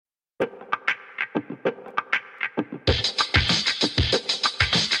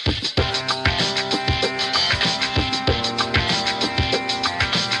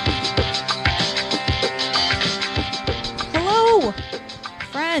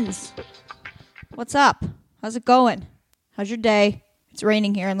friends. What's up? How's it going? How's your day? It's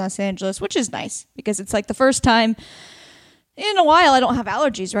raining here in Los Angeles, which is nice because it's like the first time in a while I don't have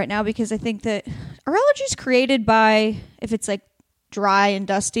allergies right now, because I think that are allergies created by if it's like dry and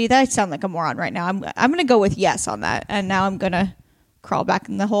dusty? That I sound like a moron right now. I'm going to go with yes on that, and now I'm going to crawl back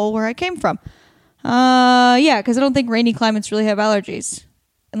in the hole where I came from. Yeah, because I don't think rainy climates really have allergies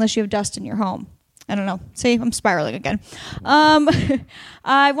unless you have dust in your home. I don't know. See, I'm spiraling again.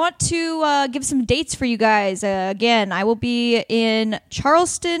 I want to give some dates for you guys. Again, I will be in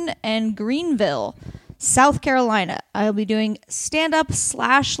Charleston and Greenville, South Carolina. I'll be doing stand-up /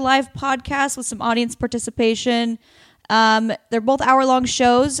 live podcasts with some audience participation. They're both hour-long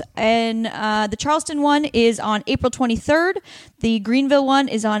shows, and the Charleston one is on April 23rd. The Greenville one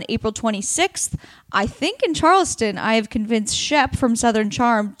is on April 26th. I think in Charleston, I have convinced Shep from Southern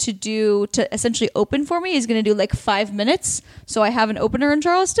Charm to essentially open for me. He's going to do like 5 minutes, so I have an opener in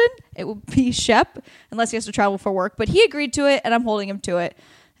Charleston. It will be Shep, unless he has to travel for work, but he agreed to it, and I'm holding him to it.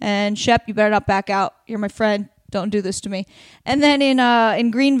 And Shep, you better not back out. You're my friend. Don't do this to me. And then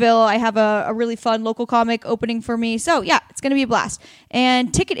in Greenville, I have a really fun local comic opening for me. So yeah, it's going to be a blast.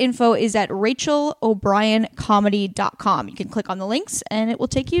 And ticket info is at rachaelobriencomedy.com. You can click on the links and it will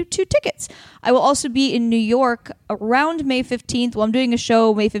take you to tickets. I will also be in New York around May 15th. Well, I'm doing a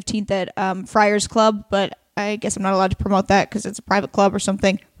show May 15th at Friars Club, but I guess I'm not allowed to promote that because it's a private club or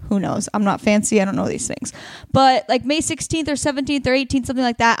something. Who knows? I'm not fancy. I don't know these things. But like May 16th or 17th or 18th, something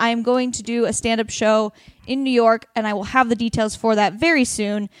like that, I am going to do a stand-up show in New York, and I will have the details for that very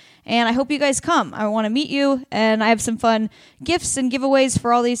soon. And I hope you guys come. I want to meet you, and I have some fun gifts and giveaways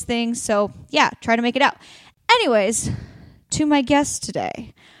for all these things. So yeah, try to make it out. Anyways, to my guest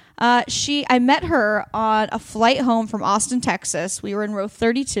today. I met her on a flight home from Austin, Texas. We were in row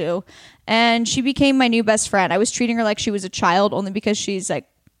 32, and she became my new best friend. I was treating her like she was a child only because she's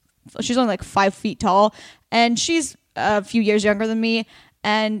only like 5 feet tall, and she's a few years younger than me,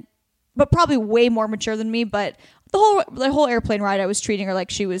 but probably way more mature than me. But the whole airplane ride, I was treating her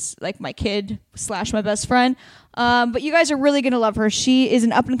like she was like my kid / my best friend. But you guys are really going to love her. She is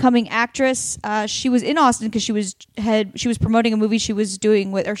an up-and-coming actress. She was in Austin because she was promoting a movie she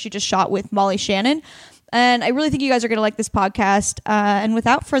just shot with Molly Shannon. And I really think you guys are going to like this podcast. And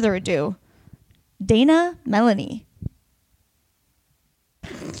without further ado, Dana Melanie.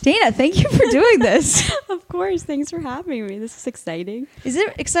 Dana, thank you for doing this. Of course. Thanks for having me. This is exciting. Is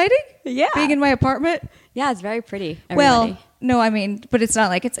it exciting? Yeah. Being in my apartment? Yeah, it's very pretty. Everybody. Well, no, I mean, but it's not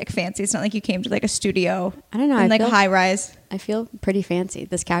like it's like fancy. It's not like you came to like a studio. I don't know. In like a high rise. I feel pretty fancy.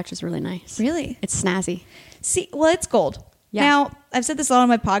 This couch is really nice. Really? It's snazzy. See, well, it's gold. Yeah. Now, I've said this a lot on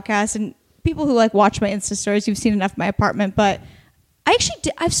my podcast, and people who like watch my Insta stories, you've seen enough of my apartment, but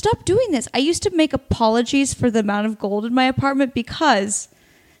I've stopped doing this. I used to make apologies for the amount of gold in my apartment because,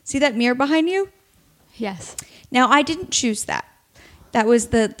 see that mirror behind you? Yes. Now, I didn't choose that. That was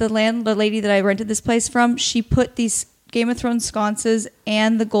the lady that I rented this place from. She put these Game of Thrones sconces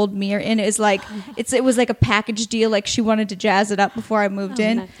and the gold mirror in. It was like a package deal. Like she wanted to jazz it up before I moved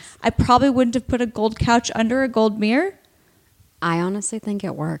in. Nice. I probably wouldn't have put a gold couch under a gold mirror. I honestly think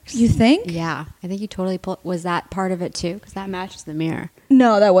it works. You think? Yeah. I think you totally was that part of it too? Because that matches the mirror.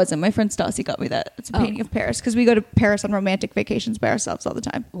 No, that wasn't. My friend Stassi got me that. It's a painting of Paris because we go to Paris on romantic vacations by ourselves all the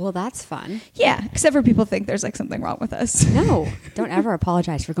time. Well, that's fun. Yeah, except for people think there's like something wrong with us. No, don't ever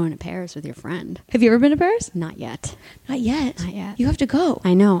apologize for going to Paris with your friend. Have you ever been to Paris? Not yet. Not yet? Not yet. You have to go.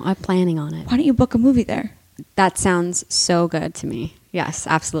 I know. I'm planning on it. Why don't you book a movie there? That sounds so good to me. Yes,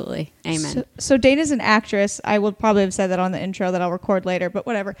 absolutely. Amen. So Dana's an actress. I will probably have said that on the intro that I'll record later, but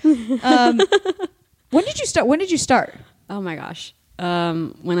whatever. When did you start? Oh my gosh.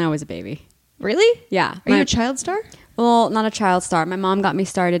 When I was a baby. Really? Yeah. Are you a child star? Well, not a child star. My mom got me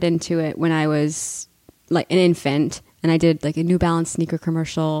started into it when I was like an infant, and I did like a New Balance sneaker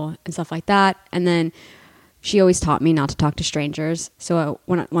commercial and stuff like that. And then she always taught me not to talk to strangers. So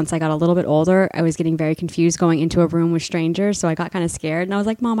once I got a little bit older, I was getting very confused going into a room with strangers. So I got kind of scared. And I was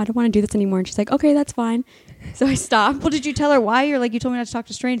like, Mom, I don't want to do this anymore. And she's like, okay, that's fine. So I stopped. Well, did you tell her why? You're like, you told me not to talk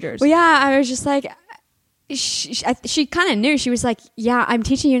to strangers. Well, yeah, I was just like, she kind of knew. She was like, yeah, I'm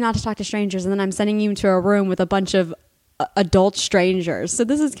teaching you not to talk to strangers. And then I'm sending you into a room with a bunch of adult strangers. So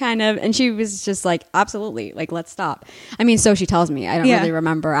this is kind of, and she was just like, absolutely, like, let's stop. I mean, so she tells me. I don't really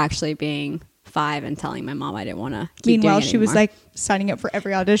remember actually being 5 and telling my mom I didn't want to keep Meanwhile, doing it she was like signing up for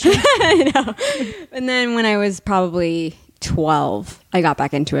every audition. I know. And then when I was probably 12, I got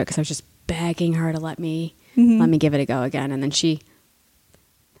back into it because I was just begging her to let me give it a go again. And then she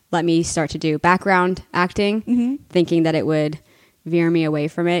let me start to do background acting, thinking that it would veer me away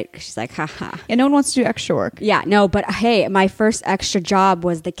from it. She's like, haha. And no one wants to do extra work. Yeah, no, but hey, my first extra job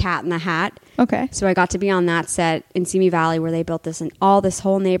was the Cat in the Hat. Okay. So I got to be on that set in Simi Valley where they built this and all this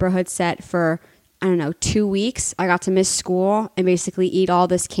whole neighborhood set for, I don't know, 2 weeks. I got to miss school and basically eat all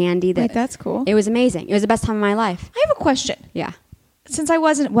this candy. Wait, that's cool. It was amazing. It was the best time of my life. I have a question. Yeah. Since I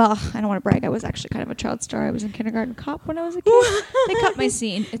wasn't, well, I don't want to brag. I was actually kind of a child star. I was in Kindergarten Cop when I was a kid. They cut my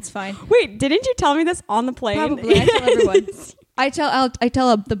scene. It's fine. Wait, didn't you tell me this on the plane? Probably. I tell everyone. I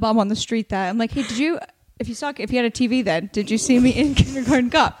tell the bum on the street that. I'm like, hey, if you had a TV then, did you see me in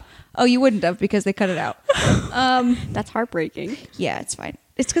Kindergarten Cop? Oh, you wouldn't have because they cut it out. That's heartbreaking. Yeah, it's fine.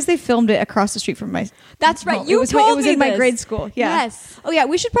 It's because they filmed it across the street from my. That's right. Home. You told me it was in my this. grade school. Yeah. Yes. Oh yeah.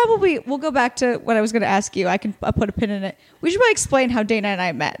 We'll go back to what I was going to ask you. I'll put a pin in it. We should probably explain how Dana and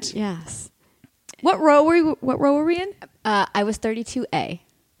I met. Yes. What row were we in? I was 32A.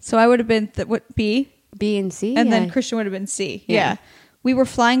 So I would have been B. B and C. And then Christian would have been C. Yeah. We were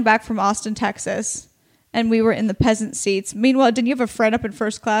flying back from Austin, Texas, and we were in the peasant seats. Meanwhile, didn't you have a friend up in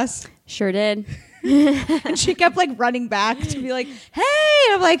first class? Sure did. And she kept like running back to be like, hey.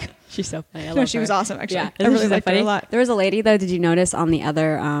 And I'm like, she's so funny. No, she was awesome, actually. Yeah. I really liked her a lot. There was a lady, though, did you notice on the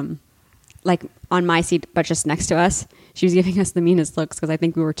other, like on my seat, but just next to us? She was giving us the meanest looks because I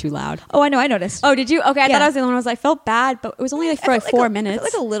think we were too loud. Oh, I know. I noticed. Oh, did you? Okay, I thought I was the only one. I felt bad, but it was only like for like 4 minutes. I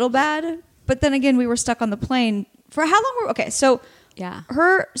felt like a little bad. But then again, we were stuck on the plane. For how long okay, so yeah.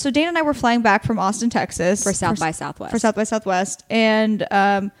 So Dana and I were flying back from Austin, Texas. For South by Southwest. For South by Southwest. And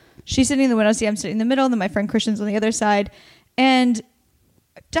she's sitting in the window seat. I'm sitting in the middle. And then my friend Christian's on the other side. And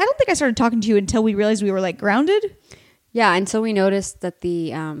I don't think I started talking to you until we realized we were like grounded. Yeah, until we noticed that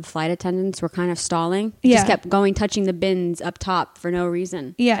the flight attendants were kind of stalling. Yeah. Just kept going, touching the bins up top for no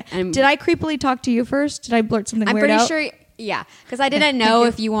reason. Yeah. And did I creepily talk to you first? Did I blurt something weird out? I'm pretty sure. Yeah, because I didn't know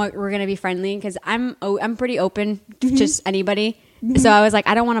if you were going to be friendly. Because I'm pretty open to just anybody. So I was like,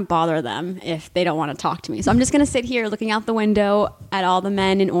 I don't want to bother them if they don't want to talk to me. So I'm just going to sit here looking out the window at all the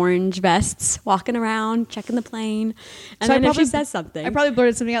men in orange vests walking around, checking the plane. And so then if she says something. I probably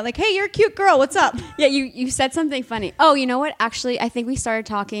blurted something out like, hey, you're a cute girl. What's up? Yeah, you said something funny. Oh, you know what? Actually, I think we started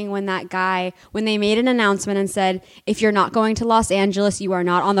talking when they made an announcement and said, if you're not going to Los Angeles, you are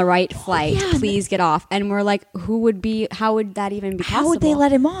not on the right flight. Yeah. Please get off. And we're like, how would that even be possible? How would they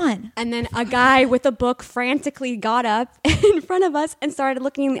let him on? And then a guy with a book frantically got up in front of us and started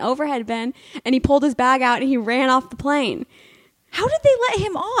looking in the overhead bin, and he pulled his bag out and he ran off the plane. How did they let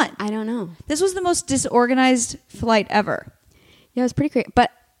him on? I don't know. This was the most disorganized flight ever. Yeah, it was pretty crazy.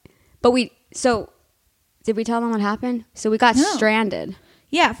 But did we tell them what happened? So we got stranded.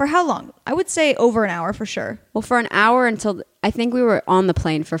 Yeah, for how long? I would say over an hour for sure. Well, for an hour until I think we were on the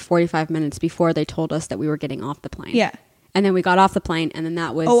plane for 45 minutes before they told us that we were getting off the plane. Yeah. And then we got off the plane, and then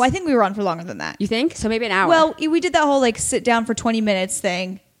that was... Oh, I think we were on for longer than that. You think? So maybe an hour. Well, we did that whole, like, sit down for 20 minutes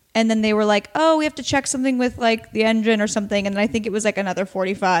thing, and then they were like, oh, we have to check something with, like, the engine or something, and then I think it was, like, another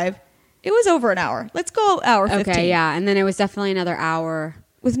 45. It was over an hour. Let's go hour 15. Okay, yeah, and then it was definitely another hour.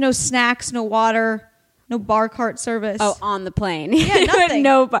 With no snacks, no water, no bar cart service. Oh, on the plane. Yeah, nothing.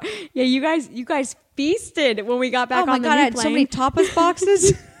 No bar. Yeah, you guys feasted when we got back on the God, new I had plane. so many tapas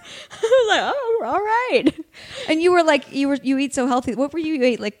boxes. I was like, oh, all right. And you were like, you eat so healthy. What were you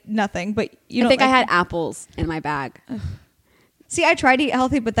ate? Like nothing, but you I don't think I like had apples in my bag. See, I tried to eat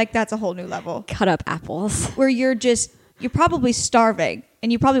healthy, but like that's a whole new level. Cut up apples. Where you're probably starving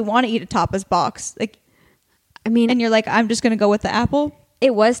and you probably want to eat a tapas box. Like, I mean, and you're like, I'm just going to go with the apple.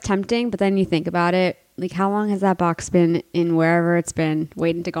 It was tempting, but then you think about it. Like, how long has that box been in wherever it's been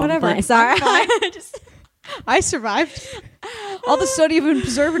waiting to go on the plane? Sorry. I survived. All the sodium and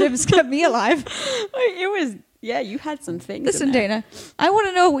preservatives kept me alive. You had some things. Listen, Dana, I want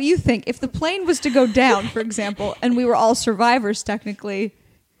to know what you think. If the plane was to go down, for example, and we were all survivors technically,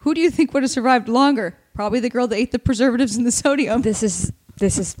 who do you think would have survived longer? Probably the girl that ate the preservatives and the sodium. This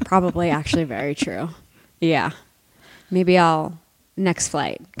is probably actually very true. Yeah. Maybe next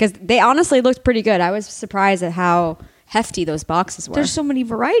flight. Because they honestly looked pretty good. I was surprised at how hefty those boxes were. There's so many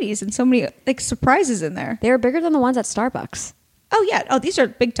varieties and so many like surprises in there. They were bigger than the ones at Starbucks. Oh, yeah. Oh, these are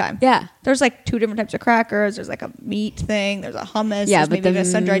big time. Yeah. There's like 2 different types of crackers. There's like a meat thing. There's a hummus. Yeah, there's but maybe a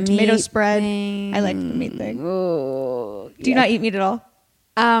sun-dried tomato spread. Thing. I like the meat thing. Oh, Do you not eat meat at all?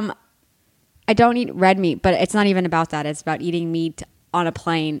 I don't eat red meat, but it's not even about that. It's about eating meat on a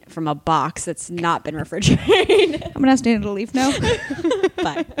plane from a box that's not been refrigerated. I'm going to ask Dana to leave now.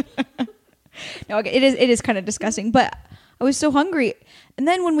 Bye. No, okay, it is kind of disgusting, but I was so hungry. And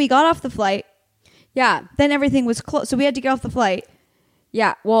then when we got off the flight, Yeah. then everything was closed. So we had to get off the flight.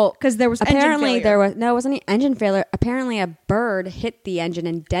 Yeah, well, because there was apparently engine failure. it wasn't any engine failure. Apparently, a bird hit the engine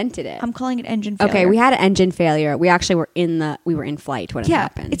and dented it. I'm calling it engine failure. Okay, we had an engine failure. We actually were in flight when it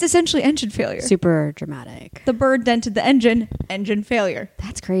happened. It's essentially engine failure. Super dramatic. The bird dented the engine failure.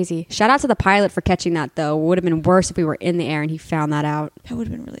 That's crazy. Shout out to the pilot for catching that, though. It would have been worse if we were in the air and he found that out. That would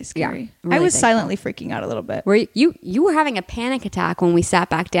have been really scary. Yeah, really I was thankful. silently freaking out a little bit. Were you were having a panic attack when we sat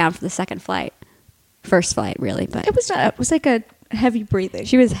back down for the second flight. First flight, really, but It was not. It was like a heavy breathing.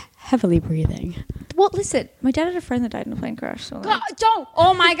 she was heavily breathing. Well, listen, my dad had a friend that died in a plane crash. So like, Don't!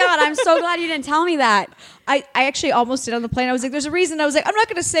 Oh my God! I'm so glad you didn't tell me that. I actually almost did on the plane. I was like, there's a reason. I was like, I'm not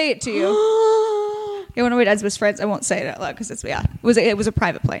going to say it to you. Yeah, one of my dad's best friends. I won't say it out loud because it was a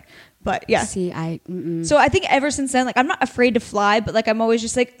private plane. But yeah. See, So I think ever since then, like I'm not afraid to fly, but like I'm always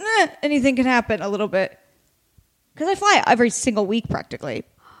just like anything can happen a little bit because I fly every single week practically.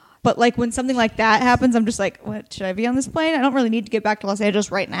 But like when something like that happens, I'm just like, what, should I be on this plane? I don't really need to get back to Los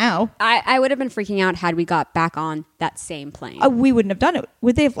Angeles right now. I would have been freaking out had we got back on that same plane. We wouldn't have done it.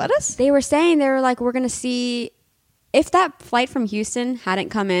 Would they have let us? They were like, we're going to see if that flight from Houston hadn't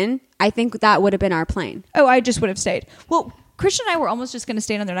come in. I think that would have been our plane. Oh, I just would have stayed. Well, Christian and I were almost just going to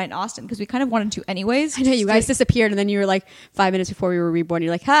stay another night in Austin because we kind of wanted to anyways. I know you guys disappeared and then you were like 5 minutes before we were reborn.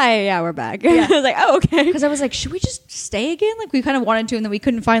 You're like, hi, yeah, we're back. Yeah. I was like, oh, okay. Because I was like, should we just stay again? Like we kind of wanted to, and then we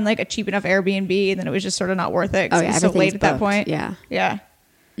couldn't find like a cheap enough Airbnb, and then it was just sort of not worth it. Oh, It yeah, was so late at that booked. point. Yeah. Yeah.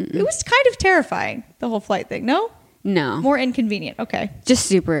 It was kind of terrifying, the whole flight thing. No? No. More inconvenient. Okay. Just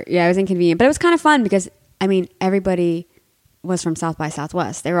super. Yeah, it was inconvenient. But it was kind of fun because, I mean, everybody was from South by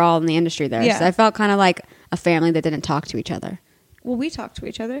Southwest. They were all in the industry there. Yeah. So I felt kind of like a family that didn't talk to each other. Well, we talked to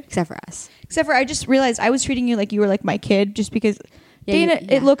each other. Except for us. Except for I just realized I was treating you like you were like my kid just because Dana,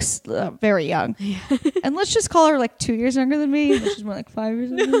 it looks very young. Yeah. And let's just call her like 2 years younger than me. She's more like 5 years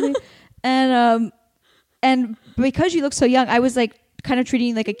younger than me. And because you look so young, I was like kind of treating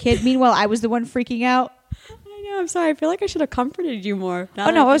you like a kid. Meanwhile, I was the one freaking out. I know. I'm sorry. I feel like I should have comforted you more. Oh,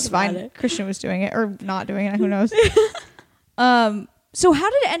 no, it was fine. Christian was doing it or not doing it. Who knows? So how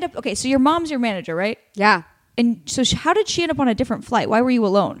did it end up? Okay, so your mom's your manager, right? Yeah. And so how did she end up on a different flight? Why were you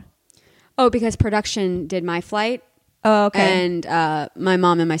alone? Oh, because production did my flight. Oh, okay. And my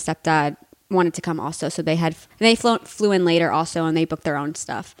mom and my stepdad wanted to come also. So they flew in later also, and they booked their own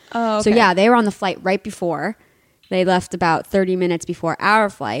stuff. Oh, okay. So yeah, they were on the flight right before. They left about 30 minutes before our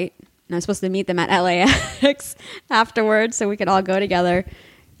flight. And I was supposed to meet them at LAX afterwards so we could all go together.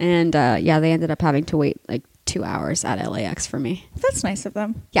 And yeah, they ended up having to wait like 2 hours at LAX for me. That's nice of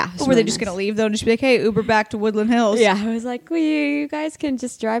them. Yeah. Or were they just going to leave though and just be like, hey, Uber back to Woodland Hills? Yeah. I was like, well, you guys can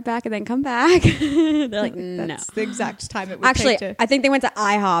just drive back and then come back. They're like, no. That's the exact time it would Actually, take to... I think they went to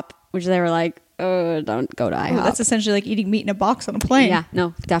IHOP, which they were like, oh, don't go to IHOP. Oh, that's essentially like eating meat in a box on a plane. Yeah,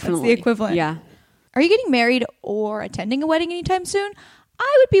 no, definitely. That's the equivalent. Yeah. Are you getting married or attending a wedding anytime soon?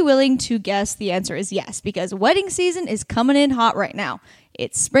 I would be willing to guess the answer is yes, because wedding season is coming in hot right now.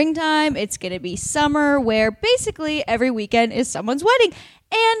 It's springtime. It's going to be summer, where basically every weekend is someone's wedding.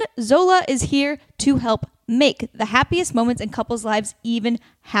 And Zola is here to help make the happiest moments in couples' lives even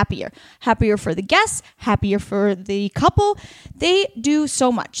happier. Happier for the guests, happier for the couple. They do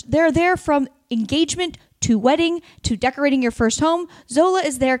so much. They're there from engagement to wedding to decorating your first home. Zola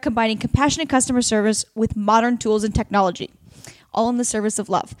is there combining compassionate customer service with modern tools and technology, all in the service of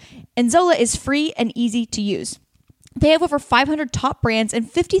love. And Zola is free and easy to use. They have over 500 top brands and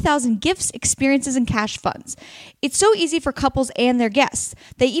 50,000 gifts, experiences, and cash funds. It's so easy for couples and their guests.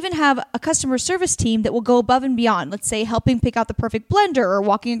 They even have a customer service team that will go above and beyond, let's say helping pick out the perfect blender or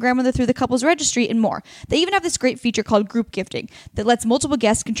walking a grandmother through the couple's registry and more. They even have this great feature called group gifting that lets multiple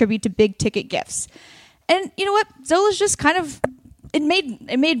guests contribute to big ticket gifts. And you know what? Zola's just kind of... It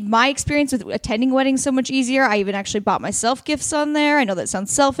made my experience with attending weddings so much easier. I even actually bought myself gifts on there. I know that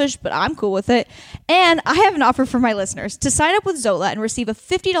sounds selfish, but I'm cool with it. And I have an offer for my listeners. To sign up with Zola and receive a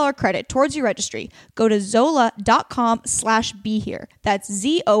 $50 credit towards your registry, go to zola.com/behere. That's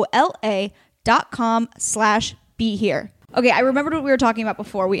ZOLA.com/behere. Okay, I remembered what we were talking about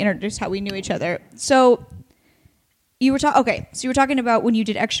before we introduced how we knew each other. So you were talking about when you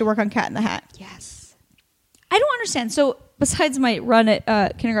did extra work on Cat in the Hat. Yes. I don't understand. So besides my run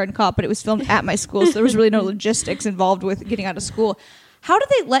at Kindergarten Cop, but it was filmed at my school, so there was really no logistics involved with getting out of school. How do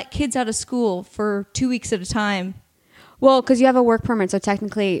they let kids out of school for 2 weeks at a time? Well, because you have a work permit, so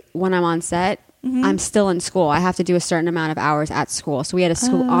technically when I'm on set, I'm still in school. I have to do a certain amount of hours at school. So we had a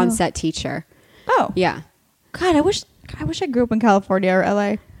school on-set teacher. Oh. Yeah. God, I wish I grew up in California or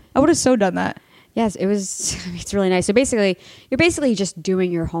LA. I would have so done that. Yes, it's really nice. So basically, you're basically just doing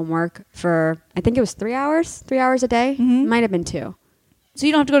your homework for, I think it was 3 hours a day. It might have been 2. So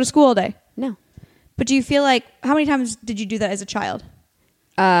you don't have to go to school all day? No. But do you feel like, how many times did you do that as a child?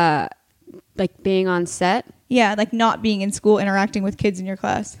 Like being on set? Yeah, like not being in school, interacting with kids in your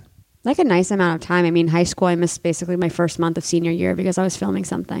class. Like a nice amount of time. I mean, high school, I missed basically my first month of senior year because I was filming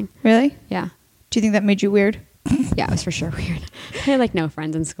something. Really? Yeah. Do you think that made you weird? Yeah, it was for sure weird. I had like no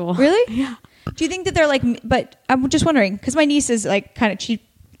friends in school. Really? Yeah. Do you think that they're like, but I'm just wondering, because my niece is like kind of, she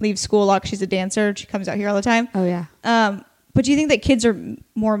leaves school a lot 'cause she's a dancer. She comes out here all the time. Oh, yeah. But do you think that kids are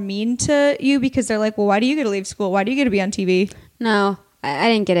more mean to you because they're like, well, why do you get to leave school? Why do you get to be on TV? No, I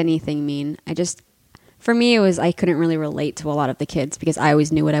didn't get anything mean. For me, it was I couldn't really relate to a lot of the kids because I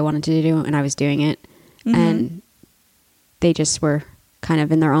always knew what I wanted to do and I was doing it. Mm-hmm. And they just were kind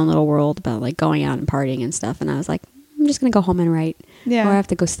of in their own little world about like going out and partying and stuff. And I was like, I'm just going to go home and write. Yeah. Or I have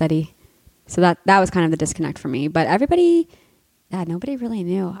to go study. So that was kind of the disconnect for me. But everybody, nobody really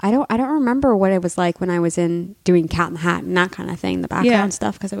knew. I don't remember what it was like when I was doing Cat in the Hat and that kind of thing, the background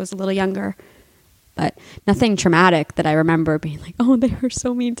stuff, because I was a little younger. But nothing traumatic that I remember being like, oh, they were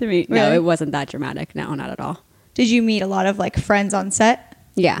so mean to me. Really? No, it wasn't that dramatic. No, not at all. Did you meet a lot of like friends on set?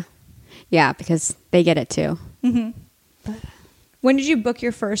 Yeah. Yeah, because they get it too. Mm-hmm. But when did you book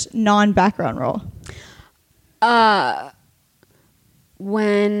your first non-background role?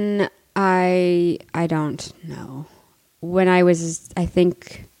 When I don't know. When I was, I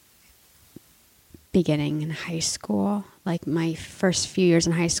think, beginning in high school, like my first few years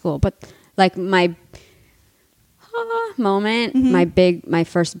in high school, but like my moment, mm-hmm. my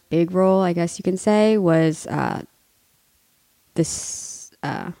first big role, I guess you can say, was this.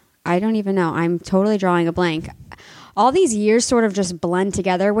 I don't even know. I'm totally drawing a blank. All these years sort of just blend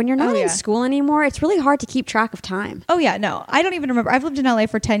together. When you're not in school anymore, it's really hard to keep track of time. Oh yeah, no, I don't even remember. I've lived in LA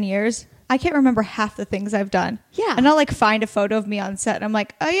for 10 years. I can't remember half the things I've done. Yeah, and I'll like find a photo of me on set, and I'm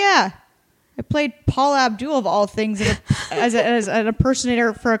like, oh yeah. I played Paula Abdul of all things as an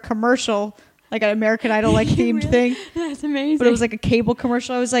impersonator for a commercial, like an American Idol like themed thing. That's amazing. But it was like a cable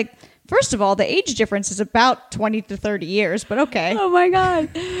commercial. I was like, first of all, the age difference is about 20 to 30 years, but okay. Oh my God.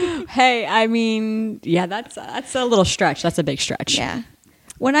 Hey, I mean, yeah, that's a little stretch. That's a big stretch. Yeah.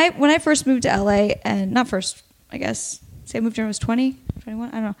 When I first moved to LA, and not first, I guess, say I moved here when I was 20, 21,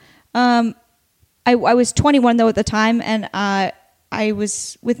 I don't know. I was 21 though at the time, and I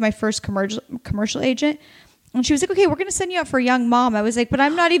was with my first commercial agent, and she was like, okay, we're going to send you out for Young Mom. I was like, but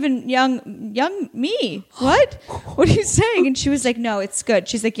I'm not even young me. What? What are you saying? And she was like, no, it's good.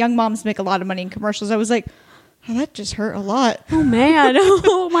 She's like, young moms make a lot of money in commercials. I was like, oh, that just hurt a lot. Oh man.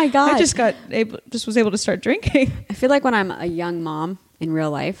 Oh my God. I just was able to start drinking. I feel like when I'm a young mom in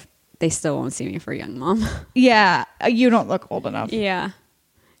real life, they still won't see me for a young mom. Yeah. You don't look old enough. Yeah.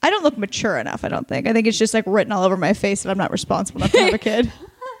 I don't look mature enough, I don't think. I think it's just like written all over my face that I'm not responsible enough to have a kid.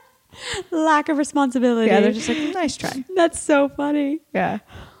 Lack of responsibility. Yeah, they're just like, nice try. That's so funny. Yeah.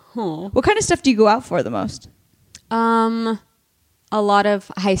 Oh. What kind of stuff do you go out for the most? A lot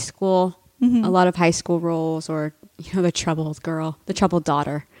of high school, mm-hmm. a lot of high school roles, or the troubled girl, the troubled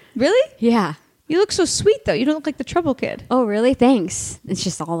daughter. Really? Yeah. You look so sweet though. You don't look like the trouble kid. Oh, really? Thanks. It's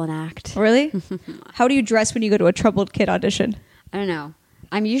just all an act. Really? How do you dress when you go to a troubled kid audition? I don't know.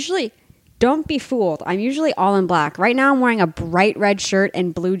 Don't be fooled. I'm usually all in black. Right now I'm wearing a bright red shirt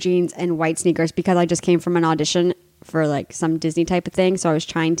and blue jeans and white sneakers because I just came from an audition for like some Disney type of thing. So I was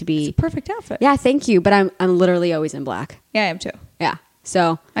trying to be... It's a perfect outfit. Yeah, thank you. But I'm literally always in black. Yeah, I am too. Yeah.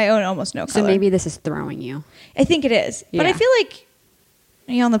 So... I own almost no color. So maybe this is throwing you. I think it is. Yeah. But I feel like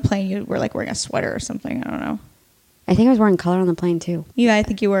on the plane you were like wearing a sweater or something. I don't know. I think I was wearing color on the plane too. Yeah, I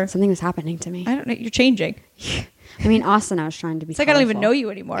think you were. Something was happening to me. I don't know. You're changing. I mean, Austin, I was trying to be It's like colorful. I don't even know you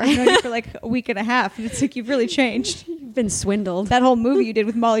anymore. I've known you for like a week and a half. And it's like you've really changed. You've been swindled. That whole movie you did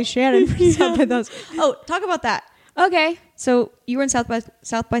with Molly Shannon. For those. Oh, talk about that. Okay. So you were in South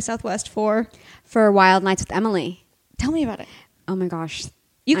by Southwest for Wild Nights with Emily. Tell me about it. Oh my gosh.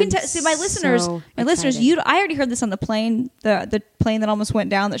 You can see my listeners. So my listeners, I already heard this on the plane, the plane that almost went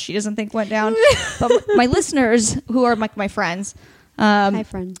down that she doesn't think went down. But my listeners, who are my friends, hi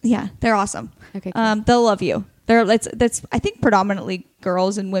friends. Yeah, they're awesome. Okay, cool. They'll love you. That's I think predominantly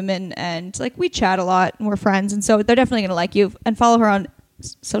girls and women, and like we chat a lot and we're friends, and so they're definitely gonna like you. And follow her on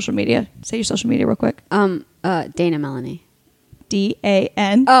social media. Say your social media real quick. Dana Melanie.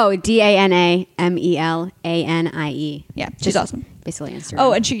 DAN. Oh, DANAMELANIE. Yeah, she's awesome. Basically Instagram.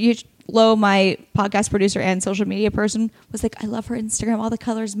 Oh, and Lo, my podcast producer and social media person, was like, I love her Instagram. All the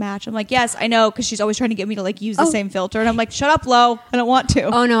colors match. I'm like, yes, I know, because she's always trying to get me to like use the same filter. And I'm like, shut up, Lo. I don't want to.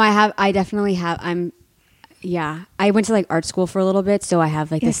 Oh, no, I definitely have. I went to like art school for a little bit, so I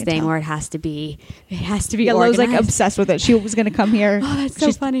have like this thing where it has to be Yeah, organized. Lo's like obsessed with it. She was going to come here. Oh, that's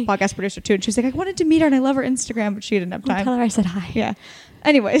so funny. Podcast producer too. And she was like, I wanted to meet her and I love her Instagram, but she didn't have time. Tell her I said hi. Yeah.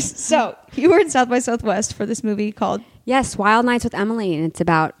 Anyways, so you were in South by Southwest for this movie called Yes, Wild Nights with Emily, and it's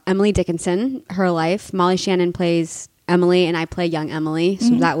about Emily Dickinson, her life. Molly Shannon plays Emily, and I play young Emily.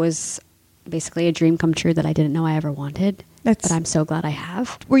 So that was basically a dream come true that I didn't know I ever wanted. But I'm so glad I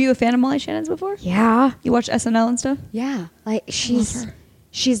have. Were you a fan of Molly Shannon's before? Yeah. You watch SNL and stuff? Yeah. Like she's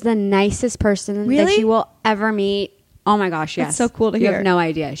the nicest person Really? that you will ever meet. Oh my gosh, yes. That's so cool to you hear. have no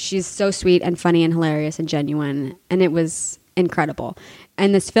idea. She's so sweet and funny and hilarious and genuine, and it was incredible.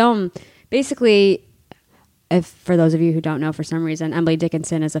 And this film, basically, if for those of you who don't know, for some reason, Emily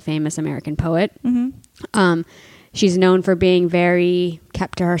Dickinson is a famous American poet. She's known for being very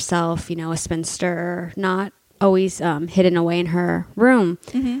kept to herself, a spinster, not always hidden away in her room.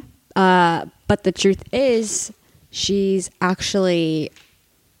 But the truth is, she's actually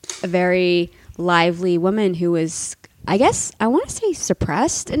a very lively woman who was, I guess, I want to say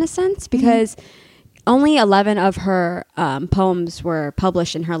suppressed in a sense, because only 11 of her poems were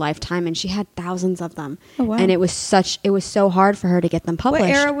published in her lifetime, and she had thousands of them. Oh, wow. And it was so hard for her to get them published.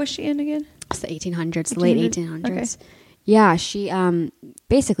 What era was she in again? It's the 1800s, the late 1800s. Okay. Yeah, she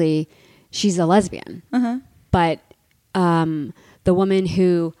basically, she's a lesbian. But the woman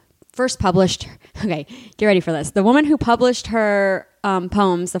who first published, okay, get ready for this. The woman who published her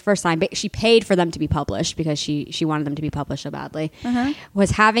poems the first time, she paid for them to be published because she wanted them to be published so badly,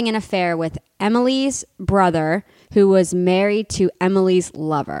 was having an affair with Emily's brother, who was married to Emily's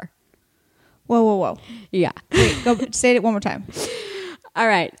lover. Whoa. Yeah. Wait, go say it one more time. All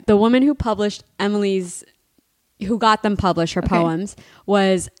right. The woman who published who got them published, her poems,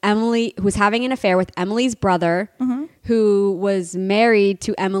 was Emily, who was having an affair with Emily's brother, who was married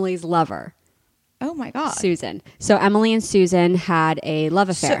to Emily's lover. Oh my God. Susan. So Emily and Susan had a love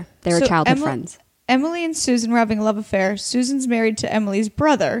affair. They were childhood friends. Emily and Susan were having a love affair. Susan's married to Emily's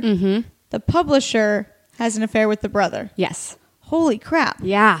brother. The publisher has an affair with the brother. Yes. Holy crap.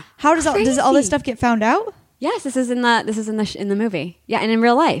 Yeah. How does all this stuff get found out? Yes, this is in the movie. Yeah, and in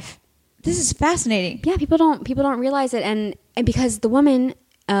real life. This is fascinating. Yeah, people don't realize it, and because the woman,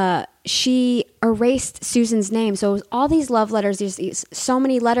 she erased Susan's name, so it was all these love letters, these so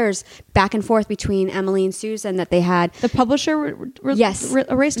many letters back and forth between Emily and Susan that they had. The publisher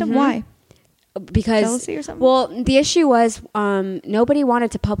erased them. Why? Because jealousy or something. Well, the issue was nobody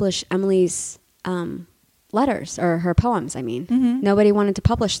wanted to publish Emily's letters or her poems. I mean, nobody wanted to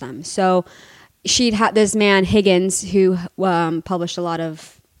publish them, so she'd had this man Higgins who published a lot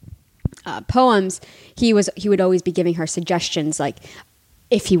of poems. He would always be giving her suggestions, like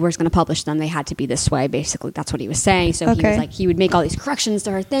if he was going to publish them, they had to be this way. Basically, that's what he was saying. So he would make all these corrections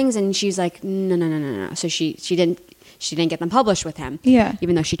to her things, and she's like, no. So she didn't get them published with him. Yeah,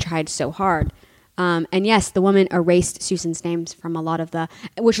 even though she tried so hard. And yes, the woman erased Susan's names from a lot of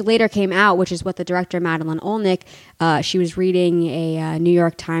which later came out, which is what the director, Madeline Olnick, she was reading a New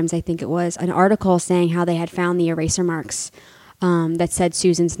York Times, I think it was, an article saying how they had found the eraser marks that said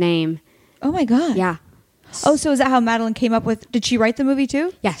Susan's name. Oh my God. Yeah. Oh, so is that how Madeline came up with, did she write the movie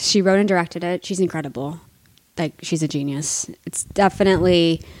too? Yes, she wrote and directed it. She's incredible. Like, she's a genius. It's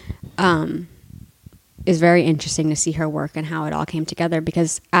definitely is very interesting to see her work and how it all came together,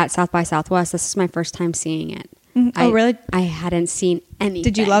 because at South by Southwest, this is my first time seeing it. Really? I hadn't seen anything.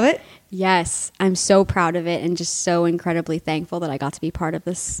 Did you love it? Yes. I'm so proud of it and just so incredibly thankful that I got to be part of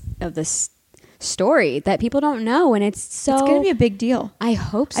this story that people don't know, and it's going to be a big deal. I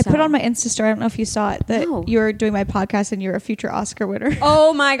hope so. I put on my Insta story, I don't know if you saw it, that you're doing my podcast and you're a future Oscar winner.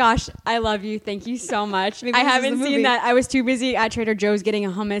 Oh my gosh, I love you. Thank you so much. I haven't seen that. I was too busy at Trader Joe's getting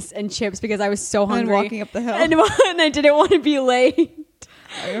a hummus and chips because I was so hungry. And walking up the hill. And I didn't want to be late.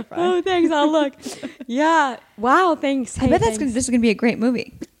 Oh, you're fine. Oh, thanks. I'll look. Yeah. Wow, thanks. I bet this is going to be a great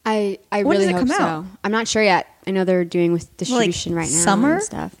movie. I really hope so. I'm not sure yet. I know they're doing with distribution right now. Summer? And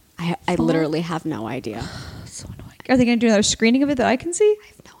stuff. I literally have no idea. So annoying. Are they going to do another screening of it that I can see? I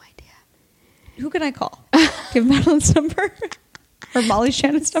have no idea. Who can I call? Give Madeline's number? Or Molly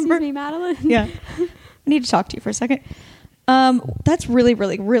Shannon's number? Excuse me, Madeline? Yeah. I need to talk to you for a second. That's really,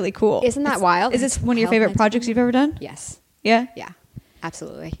 really, really cool. Isn't that wild? Is this one of your favorite projects you've ever done? Yes. Yeah? Yeah.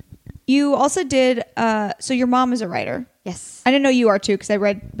 Absolutely. You also did, so your mom is a writer. Yes. I didn't know you are too, because I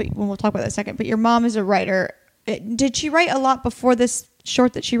read, but we'll talk about that in a second, but your mom is a writer. Did she write a lot before this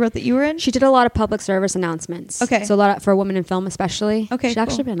short that she wrote that you were in? She did a lot of public service announcements. Okay. So a lot for a woman in film, especially. Okay. She's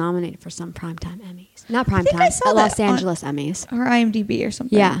actually been nominated for some primetime Emmys. Not primetime, Los Angeles Emmys. Or IMDb or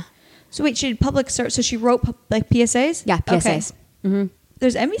something. Yeah. So wait, she did public service, so she wrote like PSAs? Yeah, PSAs. Okay. Mm-hmm.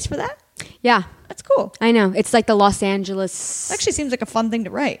 There's Emmys for that? Yeah. That's cool. I know. It's like the Los Angeles. It actually seems like a fun thing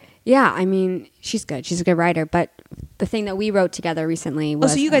to write. Yeah, I mean, she's good. She's a good writer. But the thing that we wrote together recently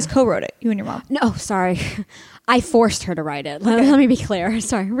was... Oh, so you guys co-wrote it, you and your mom? No, sorry. I forced her to write it. Okay. Let me be clear.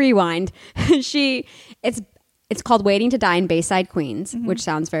 Sorry, rewind. It's It's called Waiting to Die in Bayside, Queens, which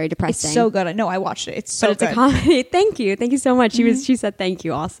sounds very depressing. It's so good. I know. I watched it. It's so but it's good. a comedy. Thank you so much. She said thank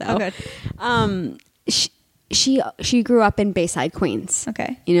you also. Oh, good. She grew up in Bayside, Queens.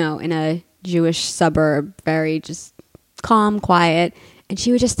 Okay. You know, in a Jewish suburb, very just calm, quiet. And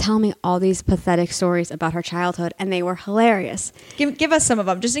she would just tell me all these pathetic stories about her childhood, and they were hilarious. Give us some of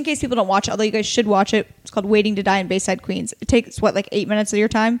them, just in case people don't watch it, although you guys should watch it. It's called Waiting to Die in Bayside, Queens. It takes, what, like 8 minutes of your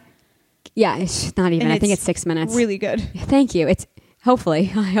time? Yeah, it's not even. And I think it's 6 minutes. Really good. Thank you. It's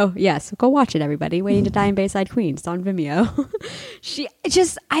hopefully. Yes, go watch it, everybody. Waiting to Die in Bayside, Queens. It's on Vimeo.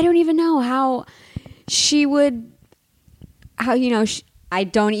 I don't even know how she would, I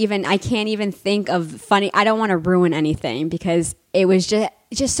can't even think of funny. I don't want to ruin anything because it was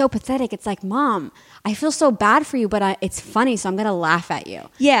just so pathetic. It's like, Mom, I feel so bad for you, but it's funny, so I'm going to laugh at you.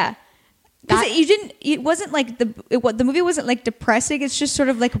 Yeah. Because it wasn't like the movie wasn't like depressing. It's just sort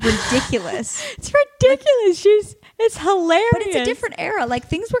of like ridiculous. It's ridiculous. It's hilarious. But it's a different era. Like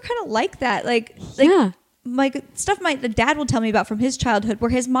things were kind of like that. Like yeah. Like stuff the dad will tell me about from his childhood,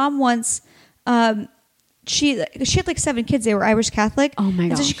 where his mom once, she had like 7 kids. They were Irish Catholic. Oh my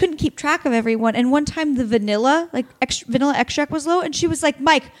gosh. So she couldn't keep track of everyone. And one time the vanilla extract was low, and she was like,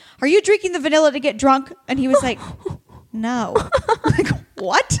 "Mike, are you drinking the vanilla to get drunk?" And he was like, "No." Like,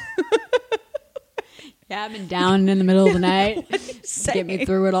 what? Yeah, I've been down in the middle of the night. Get me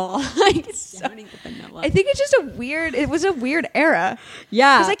through it all. I think it's just it was a weird era.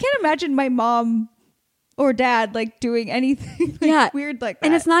 Yeah. Because I can't imagine my mom or dad like doing anything weird like that.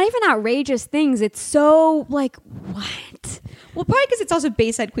 And it's not even outrageous things. It's so like, what? Well, probably because it's also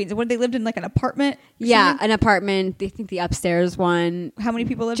Bayside, Queens. And when they lived in like an apartment? Yeah, an apartment. I think the upstairs one. How many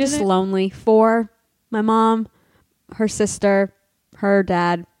people lived in it? Just lonely. 4. My mom, her sister, her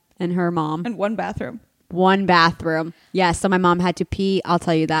dad, and her mom. And one bathroom. One bathroom. Yeah, so my mom had to pee. I'll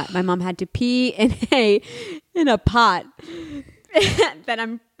tell you that. My mom had to pee in a pot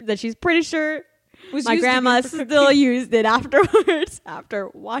that she's pretty sure my grandma still used it afterwards after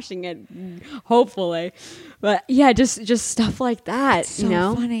washing it, hopefully. But yeah, just stuff like that. It's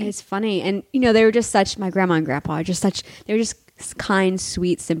so funny. It's funny. And they were just my grandma and grandpa are they were just kind,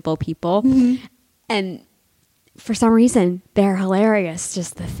 sweet, simple people. Mm-hmm. And for some reason, they're hilarious.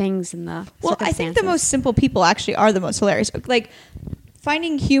 Just the things and the circumstances. I think the most simple people actually are the most hilarious. Like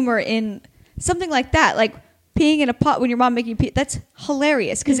finding humor in something like that, like peeing in a pot when your mom making you pee. That's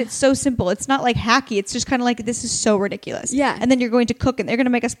hilarious because it's so simple. It's not like hacky. It's just kind of like, this is so ridiculous. Yeah. And then you're going to cook and they're going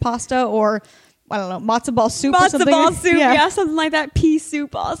to make us pasta or, I don't know, matzo ball soup or something. Matzo ball soup, yeah, something like that. Pea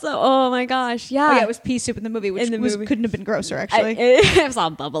soup also. Oh my gosh, yeah. Oh yeah, it was pea soup in the movie, which couldn't have been grosser actually. It was all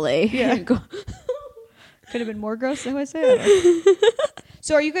bubbly. Yeah. Could have been more gross than I say.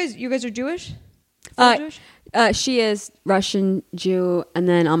 So are you guys are Jewish? Jewish? She is Russian, Jew, and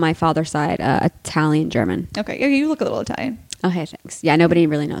then on my father's side, Italian, German. Okay, you look a little Italian. Okay, thanks. Yeah, nobody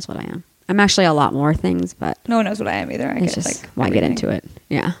really knows what I am. I'm actually a lot more things, but no one knows what I am either. It's just why get into it?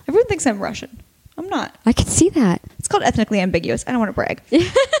 Yeah, everyone thinks I'm Russian. I'm not. I can see that. It's called ethnically ambiguous. I don't want to brag,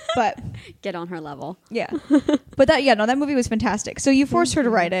 but get on her level. Yeah, but that movie was fantastic. So you forced her to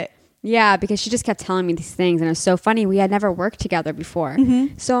write it. Yeah, because she just kept telling me these things, and it was so funny. We had never worked together before,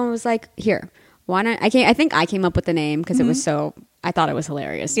 so I was like, "Here, why not?" I think I came up with the name because it was so. I thought it was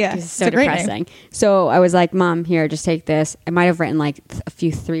hilarious. Yeah, it's so depressing. So I was like, "Mom, here, just take this." I might have written like a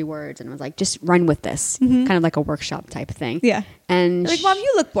few 3 words, and I was like, "Just run with this," kind of like a workshop type thing. Yeah, and like, "Mom,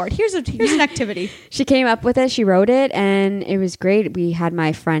 you look bored. Here's an activity." She came up with it. She wrote it, and it was great. We had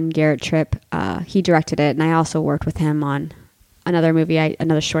my friend Garrett Tripp. He directed it, and I also worked with him on another movie,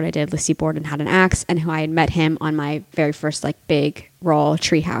 another short I did, Lissy Board and Had an Axe, and who I had met him on my very first like big role,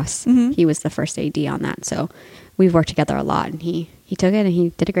 Treehouse. He was the first AD on that, so we've worked together a lot, and he took it and he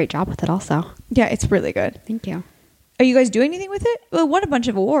did a great job with it also. Yeah, it's really good. Thank you. Are you guys doing anything with it? Well, won a bunch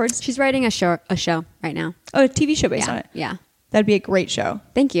of awards. She's writing a show right now. Oh, a TV show based on it. Yeah, that'd be a great show.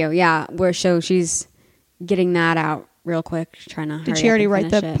 Thank you. Yeah, she's getting that out real quick, trying to Did she already write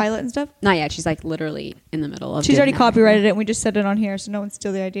the pilot and stuff? Not yet. She's like literally in the middle of. She's already copyrighted it, and we just said it on here, so no one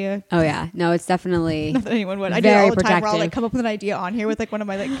steal the idea. Oh yeah, no, it's definitely not that anyone would. I do it all the time. Where I'll like come up with an idea on here with like one of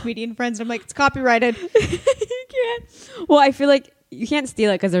my like comedian friends, and I'm like, it's copyrighted. You can't. Well, I feel like you can't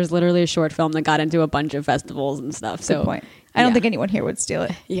steal it because there's literally a short film that got into a bunch of festivals and stuff. So good point. I don't think anyone here would steal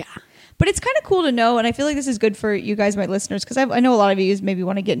it. Yeah. But it's kind of cool to know, and I feel like this is good for you guys, my listeners, because I know a lot of you maybe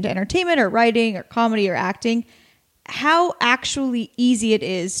want to get into entertainment or writing or comedy or acting. How actually easy it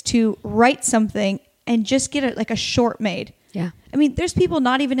is to write something and just get a short made. Yeah. I mean, there's people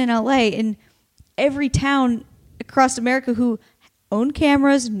not even in LA, in every town across America who own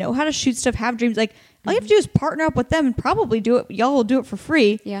cameras, know how to shoot stuff, have dreams. Like, All you have to do is partner up with them and probably do it. Y'all will do it for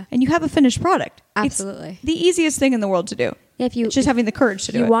free. Yeah. And you have a finished product. Absolutely. It's the easiest thing in the world to do. Yeah, if it's just having the courage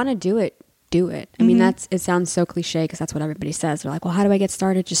to do it. If you want to do it, do it. I mean, it sounds so cliche because that's what everybody says. They're like, well, how do I get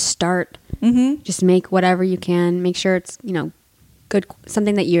started? Just start. Just make whatever you can. Make sure it's, good,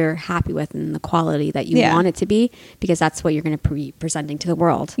 something that you're happy with and the quality that you want it to be, because that's what you're going to be presenting to the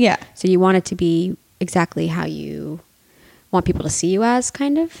world. Yeah. So you want it to be exactly how you want people to see you as,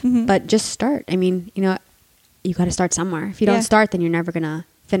 kind of. But just start. I mean, you got to start somewhere. If you don't start, then you're never going to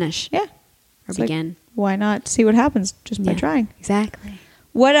finish. Yeah. Or begin. Like, why not see what happens just by trying? Exactly.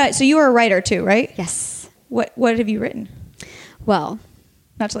 What? So you are a writer too, right? Yes. What have you written? Well,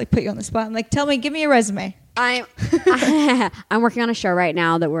 not to put you on the spot. I'm give me a resume. I'm working on a show right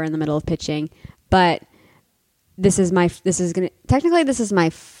now that we're in the middle of pitching, but this will be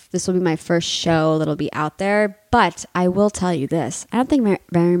my first show that'll be out there. But I will tell you this. I don't think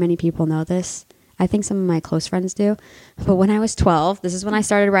very many people know this. I think some of my close friends do. But when I was 12, this is when I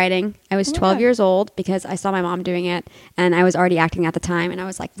started writing. I was 12 years old because I saw my mom doing it, and I was already acting at the time. And I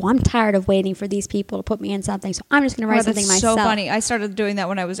was like, well, I'm tired of waiting for these people to put me in something, so I'm just going to write something myself. So funny. I started doing that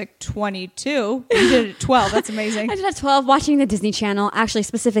when I was 22. You did it at 12. That's amazing. I did it at 12, watching the Disney Channel, actually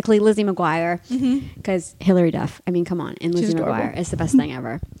specifically Lizzie McGuire, because Hilary Duff. I mean, come on. And Lizzie McGuire is the best thing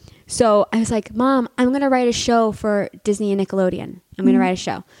ever. So I was like, Mom, I'm going to write a show for Disney and Nickelodeon. I'm going to write a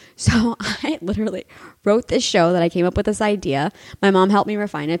show. So I literally wrote this show that I came up with this idea. My mom helped me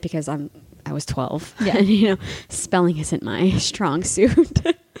refine it because I was 12. Yeah. And, spelling isn't my strong suit.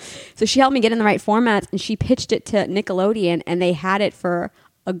 So she helped me get in the right format, and she pitched it to Nickelodeon, and they had it for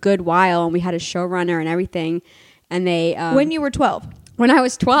a good while, and we had a showrunner and everything. And they... when you were 12? When I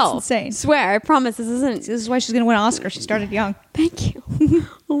was 12. That's insane. Swear, I promise this isn't... This is why she's going to win an Oscar. She started young. Thank you.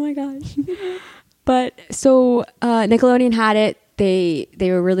 Oh my gosh. But so Nickelodeon had it. They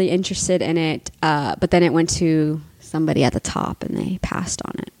were really interested in it. But then it went to somebody at the top, and they passed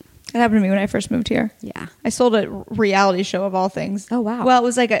on it. That happened to me when I first moved here. Yeah. I sold a reality show of all things. Oh, wow. Well, it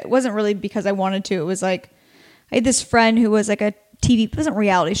was it wasn't really because I wanted to. It was I had this friend who was a TV, it wasn't a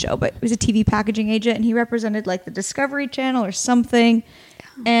reality show, but it was a TV packaging agent, and he represented the Discovery Channel or something.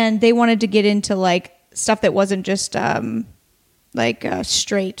 Yeah. And they wanted to get into stuff that wasn't just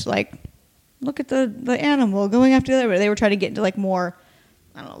straight, look at the animal going after the other. They were trying to get into more,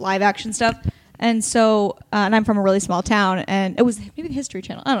 I don't know, live action stuff. And so, and I'm from a really small town, and it was maybe the History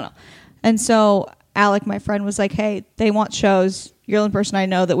Channel. I don't know. And so Alec, my friend, was like, hey, they want shows. You're the only person I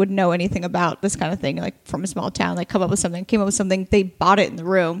know that would know anything about this kind of thing, from a small town. Came up with something. They bought it in the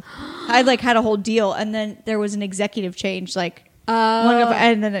room. I had a whole deal, and then there was an executive change, and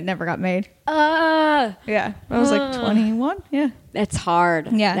then it never got made. Yeah. I was 21. Yeah. That's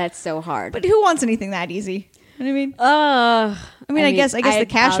hard. Yeah. That's so hard. But who wants anything that easy? You know what I mean? I guess the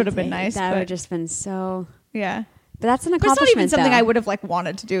cash would have been nice. That would have just been so... Yeah. But that's an But accomplishment, it's not even something though. I would have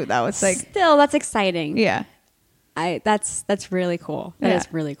wanted to do, though. It's Still, that's exciting. Yeah. That's really cool. That is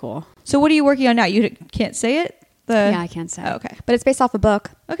really cool. So what are you working on now? You can't say it? Yeah, I can't say. Oh, okay. But it's based off a book.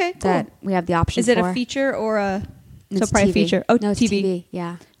 Okay, cool. That we have the option Is it for. a feature or a... It's probably TV. a feature. Oh, no, it's TV.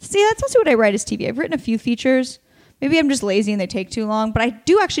 Yeah. See, that's mostly what I write is TV. I've written a few features. Maybe I'm just lazy and they take too long, but I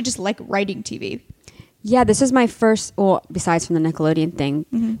do actually just like writing TV. Yeah, this is my first, besides from the Nickelodeon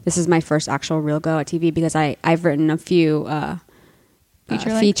thing, this is my first actual real go at TV because I've written a few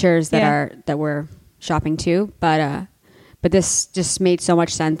features that we're shopping to, but this just made so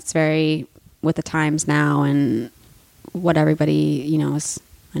much sense. It's very with the times now and what everybody, is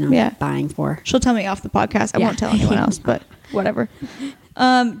buying for. She'll tell me off the podcast. I won't tell anyone else, but whatever.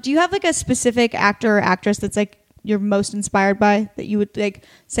 Do you have a specific actor or actress that's you're most inspired by that you would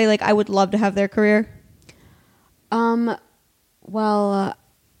say I would love to have their career? Well,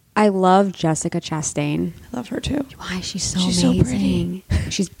 I love Jessica Chastain. I love her too. Why? She's amazing. So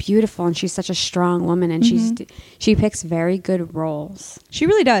she's beautiful and she's such a strong woman and she picks very good roles. She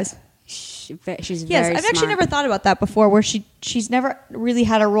really does. She's very I've actually never thought about that before where she's never really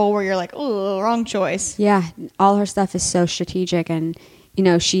had a role where you're oh, wrong choice. Yeah. All her stuff is so strategic and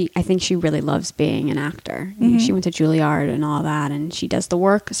I think she really loves being an actor. She went to Juilliard and all that, and she does the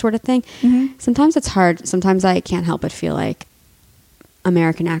work sort of thing. Sometimes it's hard. Sometimes I can't help but feel like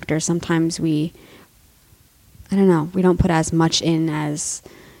American actors, sometimes we don't put as much in as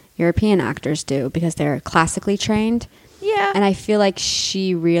European actors do because they're classically trained. Yeah. And I feel like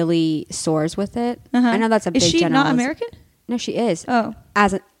she really soars with it. I know that's a big generalization. Is she not American? No, she is. Oh.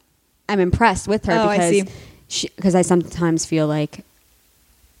 I'm impressed with her because I sometimes feel like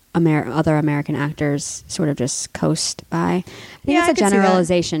other American actors sort of just coast by. I think it's a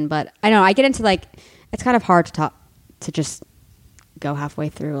generalization, but I know I get into it's kind of hard to just go halfway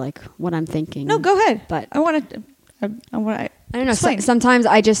through like what I'm thinking. No, go ahead. But I want to. I don't know. Sometimes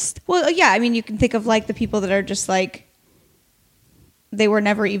I just. Well, yeah. I mean, you can think of like the people that are just like. They were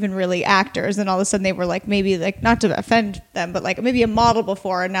never even really actors, and all of a sudden they were like maybe like not to offend them, but like maybe a model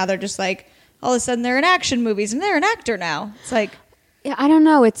before, and now they're just like all of a sudden they're in action movies and they're an actor now. It's like. Yeah, I don't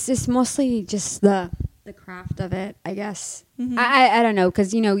know. It's just mostly just the craft of it, I guess. Mm-hmm. I don't know,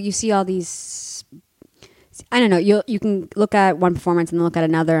 because you see all these. I don't know. You can look at one performance and then look at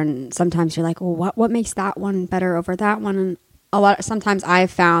another, and sometimes you're like, well, what makes that one better over that one? And sometimes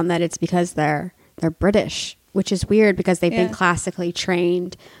I've found that it's because they're British, which is weird because they've been classically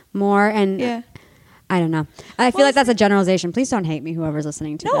trained more, and I don't know. I feel like that's a generalization. Please don't hate me, whoever's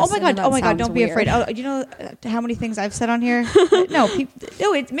listening to this. Oh my god, don't be afraid. You know how many things I've said on here? No,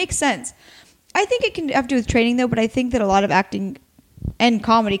 it makes sense. I think it can have to do with training though, but I think that a lot of acting and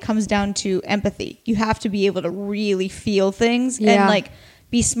comedy comes down to empathy. You have to be able to really feel things and like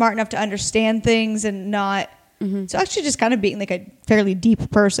be smart enough to understand things and not. Mm-hmm. So actually, just kind of being like a fairly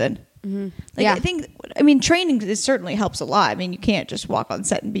deep person. Mm-hmm. I mean, training certainly helps a lot. I mean, you can't just walk on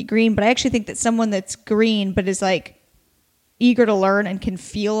set and be green, but I actually think that someone that's green but is like eager to learn and can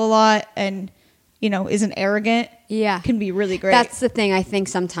feel a lot and isn't arrogant, can be really great. That's the thing. I think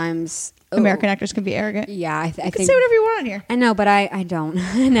sometimes American actors can be arrogant. Yeah, I can say whatever you want on here. I know, but I don't.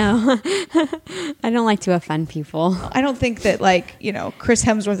 I know. I don't like to offend people. I don't think that Chris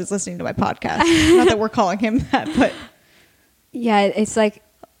Hemsworth is listening to my podcast. Not that we're calling him that, but yeah, it's like.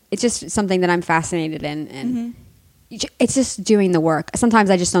 It's just something that I'm fascinated in, and it's just doing the work. Sometimes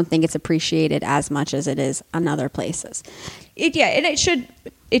I just don't think it's appreciated as much as it is in other places. And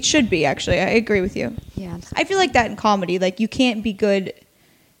it should be, actually. I agree with you. Yeah. I feel like that in comedy. Like, you can't be good.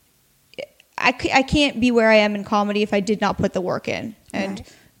 I can't be where I am in comedy if I did not put the work in and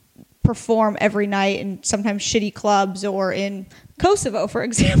perform every night in sometimes shitty clubs or in Kosovo, for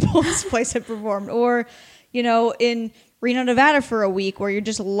example, this place I performed, or, in Reno, Nevada for a week where you're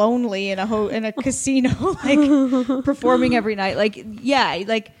just lonely in a casino, like performing every night. Like,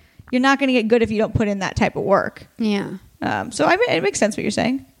 you're not going to get good if you don't put in that type of work. Yeah. So it makes sense what you're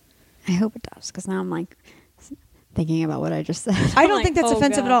saying. I hope it does, because now I'm like thinking about what I just said. I don't think that's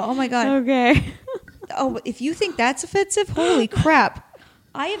offensive at all. Oh my God. Okay. If you think that's offensive, holy crap.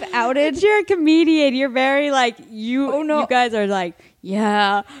 I have outed. You're a comedian. You're very like you. Oh no. You guys are like,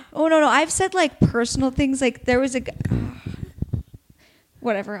 yeah. Oh no. I've said like personal things. Like there was a.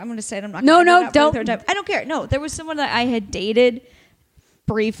 Whatever. I'm going to say it. I'm not. No, don't. I don't care. No, there was someone that I had dated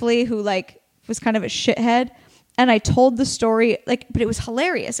briefly who like was kind of a shithead, and I told the story but it was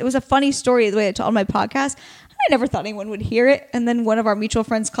hilarious. It was a funny story the way I told on my podcast. I never thought anyone would hear it, and then one of our mutual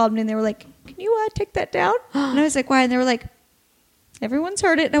friends called me and they were like, "Can you take that down?" And I was like, "Why?" And they were like, "Everyone's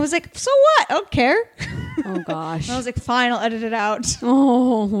heard it." And I was like, "So what? I don't care." Oh gosh. And I was like, "Fine, I'll edit it out."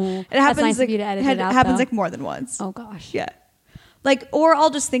 Oh, it happens. That's nice like, of you to edit it out. It happens though. like more than once. Oh gosh. Yeah. Or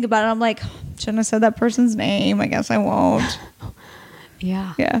I'll just think about it. I'm like, shouldn't have said that person's name. I guess I won't.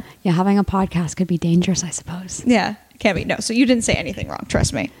 Yeah. Yeah. Yeah. Having a podcast could be dangerous, I suppose. Yeah. Can't be. No. So you didn't say anything wrong.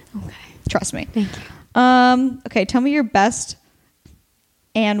 Trust me. Okay. Trust me. Thank you. Okay. Tell me your best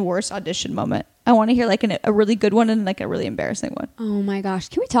and worst audition moment. I want to hear like a really good one and like a really embarrassing one. Oh my gosh.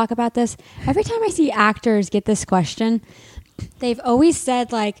 Can we talk about this? Every time I see actors get this question, they've always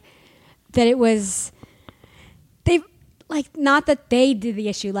said like that it was, like, not that they did the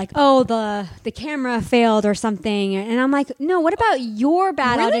issue, like, oh, the camera failed or something. And I'm like, no, what about your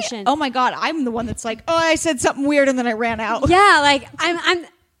bad audition? Oh my God, I'm the one that's like, oh, I said something weird and then I ran out. Yeah, like, I'm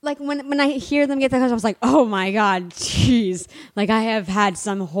like, when I hear them get the question, I was like, oh my God, jeez. Like, I have had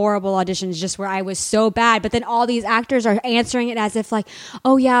some horrible auditions just where I was so bad. But then all these actors are answering it as if like,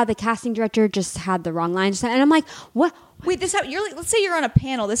 oh yeah, the casting director just had the wrong lines. And I'm like, what? Wait, you're like, let's say you're on a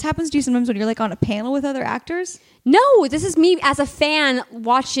panel. This happens to you sometimes when you're like on a panel with other actors? No, this is me as a fan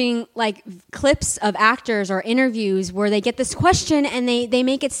watching like clips of actors or interviews where they get this question and they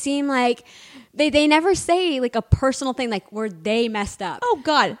make it seem like they never say like a personal thing like where they messed up. Oh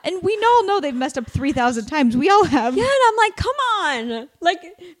God. And we all know they've messed up 3,000 times. We all have. Yeah, and I'm like, come on. Like,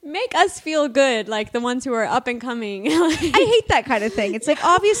 make us feel good, like the ones who are up and coming. I hate that kind of thing. It's like,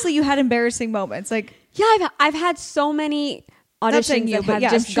 obviously you had embarrassing moments. Like, yeah, I've had so many auditions that have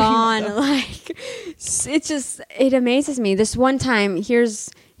just gone. Like, it amazes me. This one time,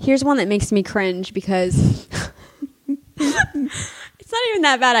 here's one that makes me cringe because it's not even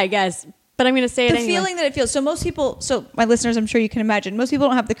that bad, I guess. But I'm going to say it anyway. The feeling that it feels. So most people, my listeners, I'm sure you can imagine, most people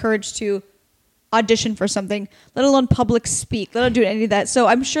don't have the courage to audition for something, let alone public speak, let alone do any of that. So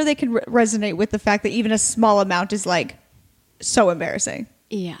I'm sure they can resonate with the fact that even a small amount is like so embarrassing.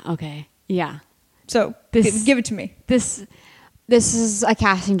 Yeah. Okay. Yeah. So give it to me. This This is a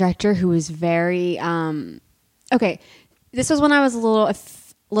casting director who is very okay. This was when I was a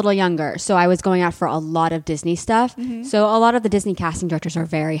little younger, so I was going out for a lot of Disney stuff. So a lot of the Disney casting directors are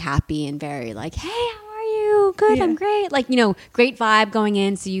very happy and very like, hey, how are you? Good, I'm great. Like, great vibe going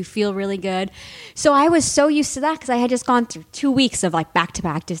in, so you feel really good. So I was so used to that because I had just gone through 2 weeks of like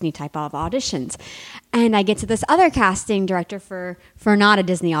back-to-back Disney type of auditions. And I get to this other casting director for not a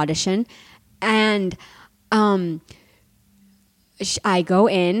Disney audition, and I go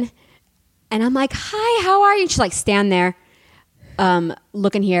in and I'm like, hi, how are you? And she's like, stand there,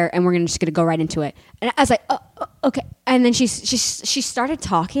 look in here, and we're just gonna go right into it. And I was like, oh, okay. And then she started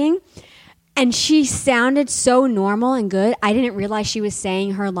talking, and she sounded so normal and good. I didn't realize she was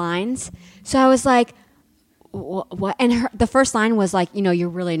saying her lines. So I was like, what? And the first line was like, you're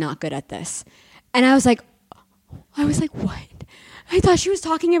really not good at this. And I was like, what? I thought she was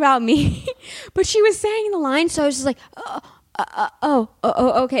talking about me, but she was saying the line. So I was just like,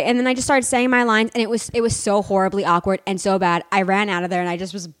 okay. And then I just started saying my lines, and it was so horribly awkward and so bad. I ran out of there, and I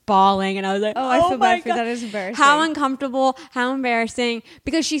just was bawling, and I was like, I feel bad for you. That is embarrassing. How uncomfortable, how embarrassing.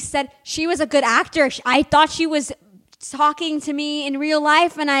 Because she said she was a good actor. I thought she was talking to me in real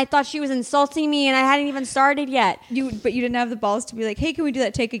life, and I thought she was insulting me, and I hadn't even started yet. But you didn't have the balls to be like, hey, can we do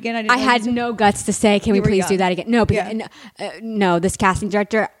that take again? I had no guts to say, can we please do that again? No, because no, this casting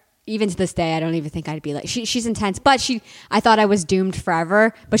director, even to this day, I don't even think I'd be like, she's intense, but I thought I was doomed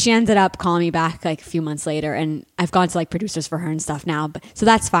forever, but she ended up calling me back like a few months later, and I've gone to like producers for her and stuff now, but so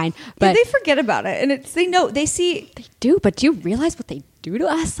that's fine. But they forget about it, and they do, but do you realize what they do to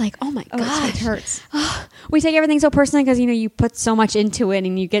us? Like, oh my gosh, it hurts. We take everything so personally because you put so much into it,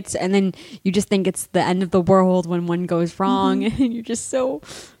 and and then you just think it's the end of the world when one goes wrong, and you're just so.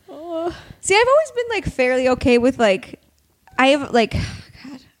 See, I've always been like fairly okay with like, I have like,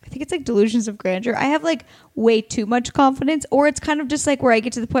 I think it's like delusions of grandeur. I have like way too much confidence, or it's kind of just like where I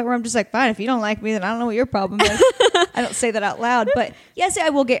get to the point where I'm just like, fine, if you don't like me, then I don't know what your problem is. I don't say that out loud, but yes, I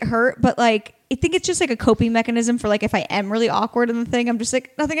will get hurt, but like, I think it's just like a coping mechanism for like, if I am really awkward in the thing, I'm just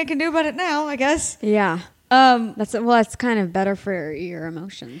like, nothing I can do about it now, I guess. Yeah. That's kind of better for your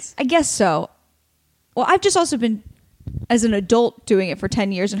emotions. I guess so. Well, I've just also been, as an adult, doing it for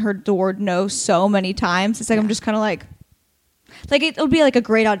 10 years and heard the word no so many times. It's like, I'm just kind of like it'll be like a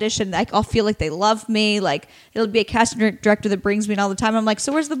great audition. Like, I'll feel like they love me. Like, it'll be a casting director that brings me in all the time. I'm like,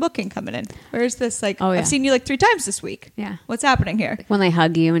 so where's the booking coming in? Where's this? Like, I've seen you like 3 times this week. Yeah. What's happening here? When they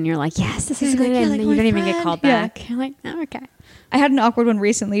hug you and you're like, yes, this is good. And you don't even get called back. You're like, oh, okay. I had an awkward one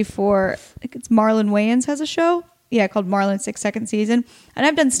recently for, I think it's Marlon Wayans has a show. Yeah, called Marlon 6 second season. And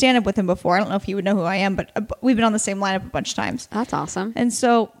I've done stand-up with him before. I don't know if he would know who I am, but we've been on the same lineup a bunch of times. That's awesome. And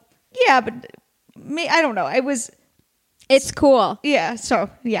so, yeah, but I don't know. It's cool. Yeah, so,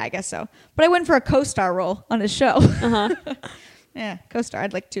 yeah, I guess so. But I went for a co-star role on his show. Yeah, co-star. I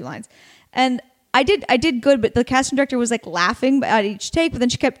had like 2 lines. And I did good, but the casting director was like laughing at each take, but then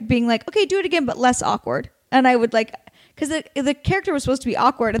she kept being like, okay, do it again, but less awkward. And I would like, because the character was supposed to be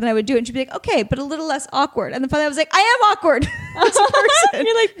awkward, and then I would do it, and she'd be like, okay, but a little less awkward. And then finally I was like, I am awkward as a person.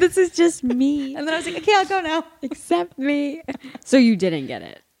 You're like, this is just me. And then I was like, okay, I'll go now. Accept me. So you didn't get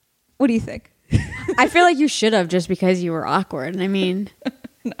it. What do you think? I feel like you should have, just because you were awkward. I mean,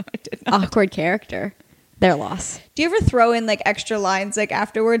 no, I did not. Awkward character. Their loss. Do you ever throw in like extra lines like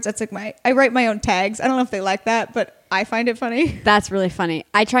afterwards? That's like I write my own tags. I don't know if they like that, but I find it funny. That's really funny.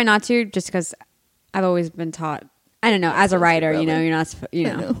 I try not to, just because I've always been taught, I don't know, as a writer, you're not,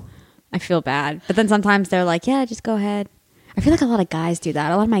 I feel bad. But then sometimes they're like, yeah, just go ahead. I feel like a lot of guys do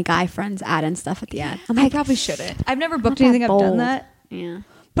that. A lot of my guy friends add in stuff at the end. I probably shouldn't. I've never booked anything. I've done that. Yeah.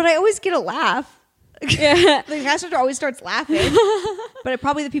 But I always get a laugh. Yeah. The cast director always starts laughing. But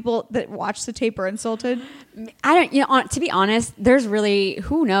probably the people that watch the tape are insulted. I don't, to be honest, there's really,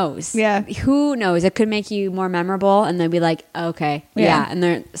 who knows? Yeah. Who knows? It could make you more memorable, and they'll be like, okay. Yeah.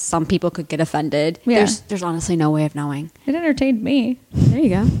 And some people could get offended. Yeah. There's honestly no way of knowing. It entertained me. There you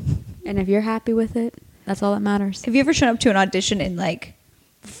go. And if you're happy with it, that's all that matters. Have you ever shown up to an audition in like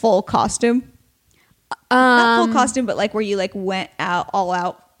full costume? Not full costume, but like where you like went out all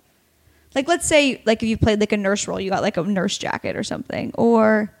out. Like, let's say like if you played like a nurse role, you got like a nurse jacket or something,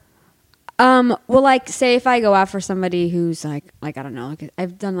 or well, like say if I go out for somebody who's like I don't know, like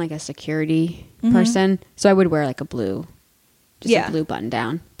I've done like a security person, so I would wear like a blue button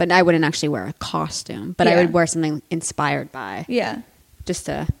down, but I wouldn't actually wear a costume, but I would wear something inspired by. Yeah. Just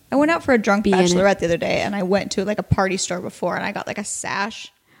to I went out for a drunk bachelorette the other day, and I went to like a party store before, and I got like a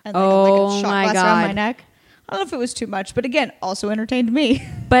sash and like, a shot glass around my neck. I don't know if it was too much, but again, also entertained me.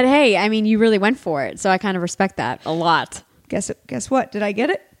 But hey, I mean, you really went for it, so I kind of respect that a lot. Guess what? Did I get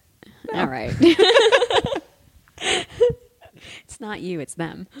it? No. All right. not you, it's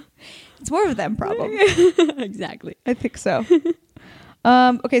them. It's more of a them problem. Exactly. I think so.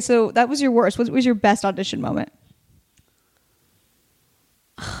 Okay, so that was your worst. What was your best audition moment?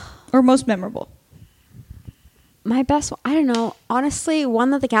 Or most memorable? My best, I don't know. Honestly, one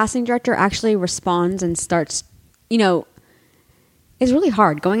that the casting director actually responds and starts, you know, it's really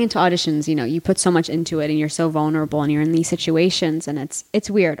hard going into auditions. You know, you put so much into it and you're so vulnerable and you're in these situations and it's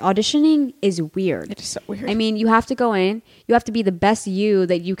weird. Auditioning is weird. It is so weird. I mean, you have to go in, you have to be the best you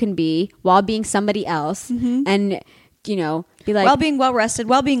that you can be while being somebody else and, you know, be like, while being well rested,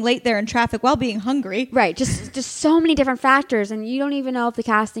 while being late there in traffic, while being hungry. right. Just so many different factors. And you don't even know if the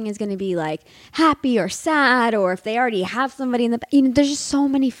casting is going to be like happy or sad, or if they already have somebody in the, you know, there's just so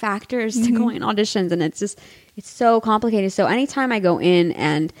many factors to going in auditions, and it's so complicated. So anytime I go in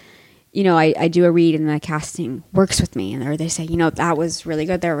and, you know, I do a read and the casting works with me, and or they say, you know, that was really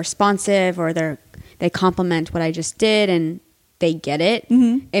good. They're responsive, or they compliment what I just did and they get it.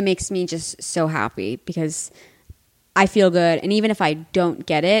 It makes me just so happy because I feel good. And even if I don't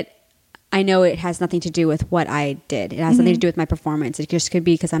get it, I know it has nothing to do with what I did. It has nothing to do with my performance. It just could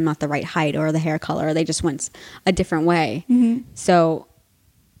be because I'm not the right height or the hair color, or they just went a different way. So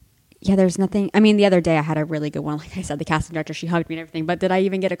yeah, there's nothing. I mean, the other day I had a really good one. Like I said, the casting director, she hugged me and everything, but did I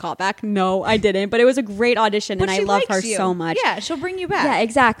even get a call back? No, I didn't. But it was a great audition, But and I she love her likes you. so much. Yeah, she'll bring you back. Yeah,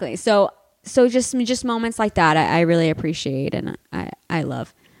 exactly. So just moments like that, I really appreciate, and I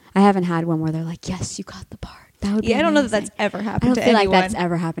love. I haven't had one where they're like, "Yes, you got the part." That would be I don't know that amazing. that's ever happened I don't to feel anyone. like that's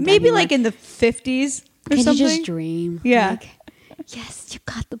ever happened to Maybe anyone. like in the 50s or Can something. you just dream? Yeah. Like, yes, you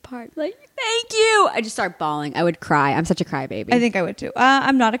got the part. Like, thank you. I just start bawling. I would cry. I'm such a crybaby. I think I would too.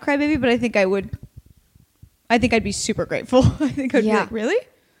 I'm not a crybaby, but I think I would. I think I'd be super grateful. I think I'd be like, really?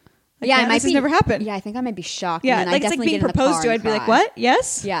 Like, yeah, man, it might this has be, never happened. Yeah, I think I might be shocked. Yeah, and then like I it's like definitely being get in the proposed car to. and I'd be like, cry. what?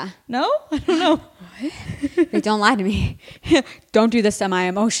 Yes? Yeah. No? I don't know. Like, don't lie to me. Don't do this to my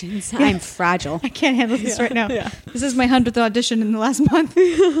emotions. I'm fragile. I can't handle this right now. This is my 100th audition in the last month.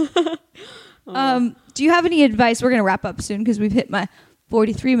 Do you have any advice? We're going to wrap up soon because we've hit my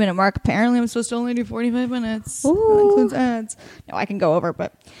 43-minute mark. Apparently, I'm supposed to only do 45 minutes. Ooh. That includes ads. No, I can go over,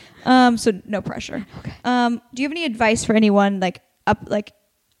 but so no pressure. Okay. Do you have any advice for anyone like up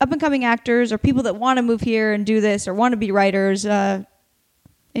and coming actors or people that want to move here and do this or want to be writers?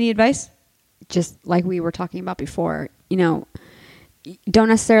 Any advice? Just like we were talking about before, you know, don't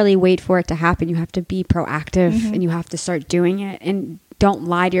necessarily wait for it to happen. You have to be proactive and you have to start doing it, and don't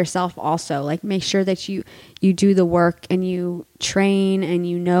lie to yourself also. Like, make sure that you do the work and you train and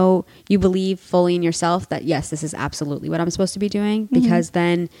you believe fully in yourself that yes, this is absolutely what I'm supposed to be doing, because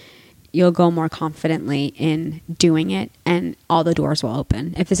then you'll go more confidently in doing it and all the doors will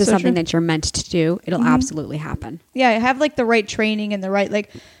open. If this is something that you're meant to do, it'll absolutely happen. Yeah, have like the right training and the right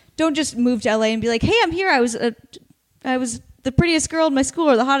don't just move to LA and be like, hey, I'm here. I was the prettiest girl in my school,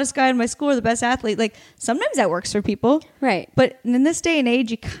 or the hottest guy in my school, or the best athlete. Like, sometimes that works for people. Right. But in this day and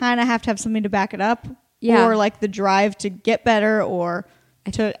age, you kind of have to have something to back it up. Yeah. Or like the drive to get better, or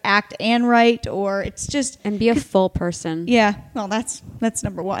to act and write, or it's just... And be a full person. Yeah. Well, that's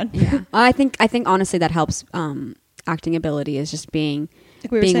number one. Yeah. I think honestly that helps. Acting ability is just being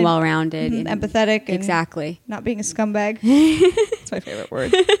Like we were saying, well-rounded, and empathetic, and exactly, not being a scumbag. That's my favorite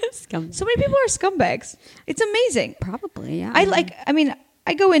word. Scum. So many people are scumbags. It's amazing. Probably, yeah.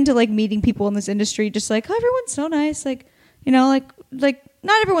 I go into like meeting people in this industry just like, oh, everyone's so nice. Like, you know, like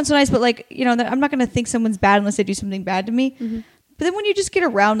not everyone's so nice, but like, you know, I'm not going to think someone's bad unless they do something bad to me. But then when you just get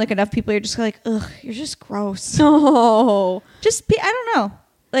around like enough people, you're just like, ugh, you're just gross. Oh, I don't know.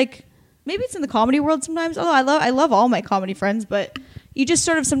 Like, maybe it's in the comedy world sometimes. Although I love all my comedy friends, but you just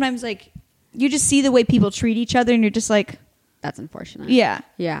sort of sometimes like, you just see the way people treat each other and you're just like, that's unfortunate. yeah.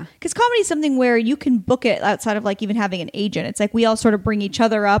 Yeah. Because comedy is something where you can book it outside of like even having an agent. It's like we all sort of bring each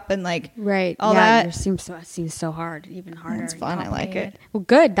other up and like Right. all yeah, that. It seems so hard, even harder. It's fun. I like it. Well,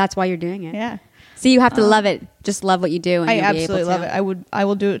 good. That's why you're doing it. Yeah. See, you have to love it. Just love what you do. And I you'll be absolutely able to. love it. I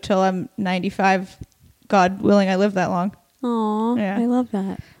will do it till I'm 95. God willing, I live that long. Aw, Yeah. I love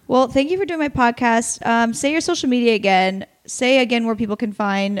that. Well, thank you for doing my podcast. Say your social media again. Say again where people can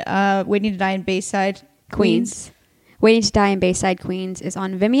find Waiting to Die in Bayside, Queens. Waiting to Die in Bayside, Queens is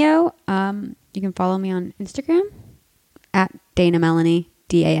on Vimeo. You can follow me on Instagram at Dana Melanie,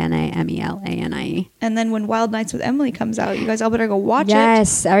 DanaMelanie. And then when Wild Nights with Emily comes out, you guys all better go watch it.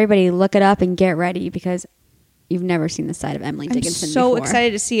 Yes, everybody look it up and get ready, because you've never seen the side of Emily Dickinson I'm so before.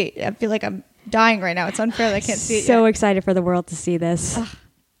 excited to see it. I feel like I'm dying right now. It's unfair that I can't see it So yet. excited for the world to see this.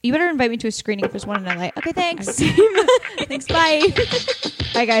 You better invite me to a screening if there's one in LA. Okay, thanks. Thanks, bye.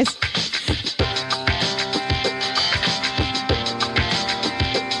 Bye, guys.